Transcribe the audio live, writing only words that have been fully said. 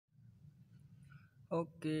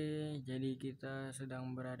Oke, jadi kita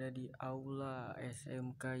sedang berada di Aula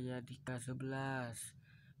SMK Yadika 11.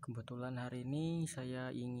 Kebetulan hari ini saya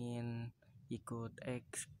ingin ikut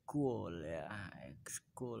Ekskul ya.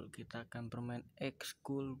 Ekskul, kita akan bermain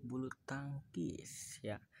Ekskul Bulu Tangkis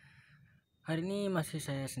ya. Hari ini masih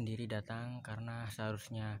saya sendiri datang karena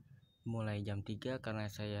seharusnya mulai jam 3 karena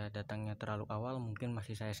saya datangnya terlalu awal, mungkin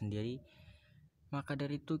masih saya sendiri. Maka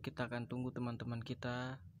dari itu kita akan tunggu teman-teman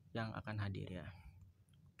kita yang akan hadir ya.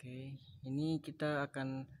 Oke, ini kita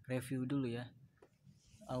akan review dulu ya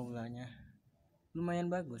aulanya. Lumayan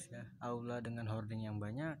bagus ya, aula dengan hording yang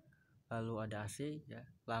banyak, lalu ada AC ya,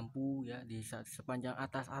 lampu ya di sepanjang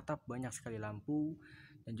atas atap banyak sekali lampu,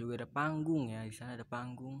 dan juga ada panggung ya, di sana ada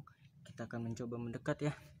panggung. Kita akan mencoba mendekat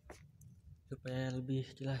ya supaya lebih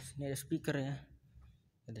jelas. Ini ada speaker ya,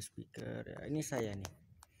 ada speaker ya. Ini saya nih.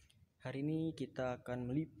 Hari ini kita akan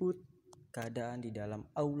meliput keadaan di dalam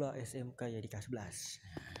aula SMK Yadika 11.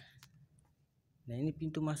 Nah, ini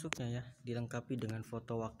pintu masuknya ya, dilengkapi dengan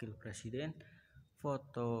foto wakil presiden,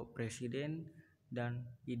 foto presiden,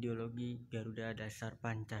 dan ideologi Garuda Dasar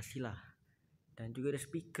Pancasila. Dan juga ada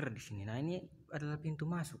speaker di sini. Nah, ini adalah pintu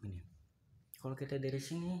masuk ini. Kalau kita dari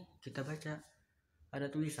sini kita baca ada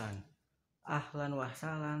tulisan Ahlan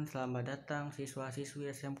wahsalan, selamat datang siswa-siswi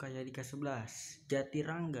SMK Yadika 11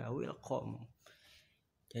 Jatirangga, welcome.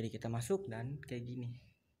 Jadi kita masuk dan kayak gini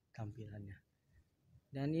tampilannya.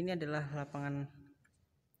 Dan ini adalah lapangan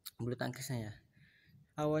bulu tangkisnya ya.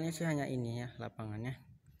 Awalnya sih hanya ini ya lapangannya,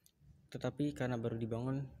 tetapi karena baru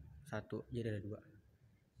dibangun satu jadi ada dua.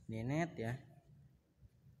 Ini net ya,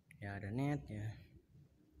 ada net ya,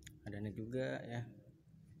 ada net juga ya.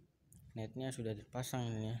 Netnya sudah dipasang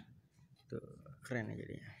ini ya, tuh keren ya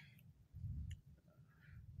jadinya.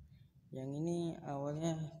 Yang ini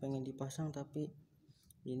awalnya pengen dipasang tapi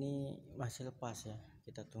ini masih lepas ya,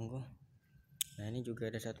 kita tunggu. Nah, ini juga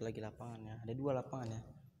ada satu lagi lapangan ya, ada dua lapangan ya.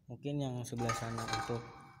 Mungkin yang sebelah sana untuk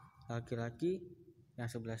laki-laki, yang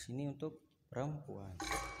sebelah sini untuk perempuan.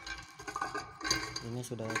 Ini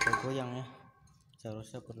sudah tergoyang ya,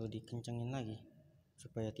 seharusnya perlu dikencengin lagi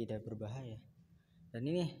supaya tidak berbahaya. Dan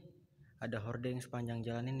ini ada hordeng sepanjang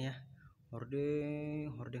jalan ini ya, hordeng.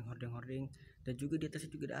 Dan juga di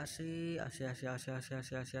atasnya juga ada AC.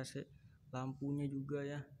 Lampunya juga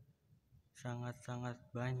ya, sangat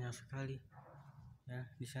banyak sekali ya.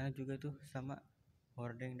 Di sana juga tuh sama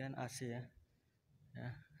hordeng dan AC ya.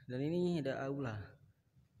 Dan ini ada aula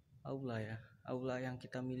ya, aula yang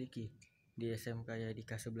kita miliki di SMK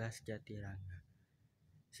Yadika 11 Jatirangga.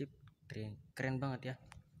 Sip, keren banget ya.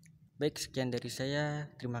 Baik, sekian dari saya,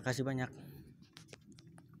 terima kasih banyak.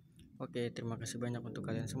 Oke, terima kasih banyak untuk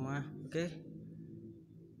kalian semua. Oke.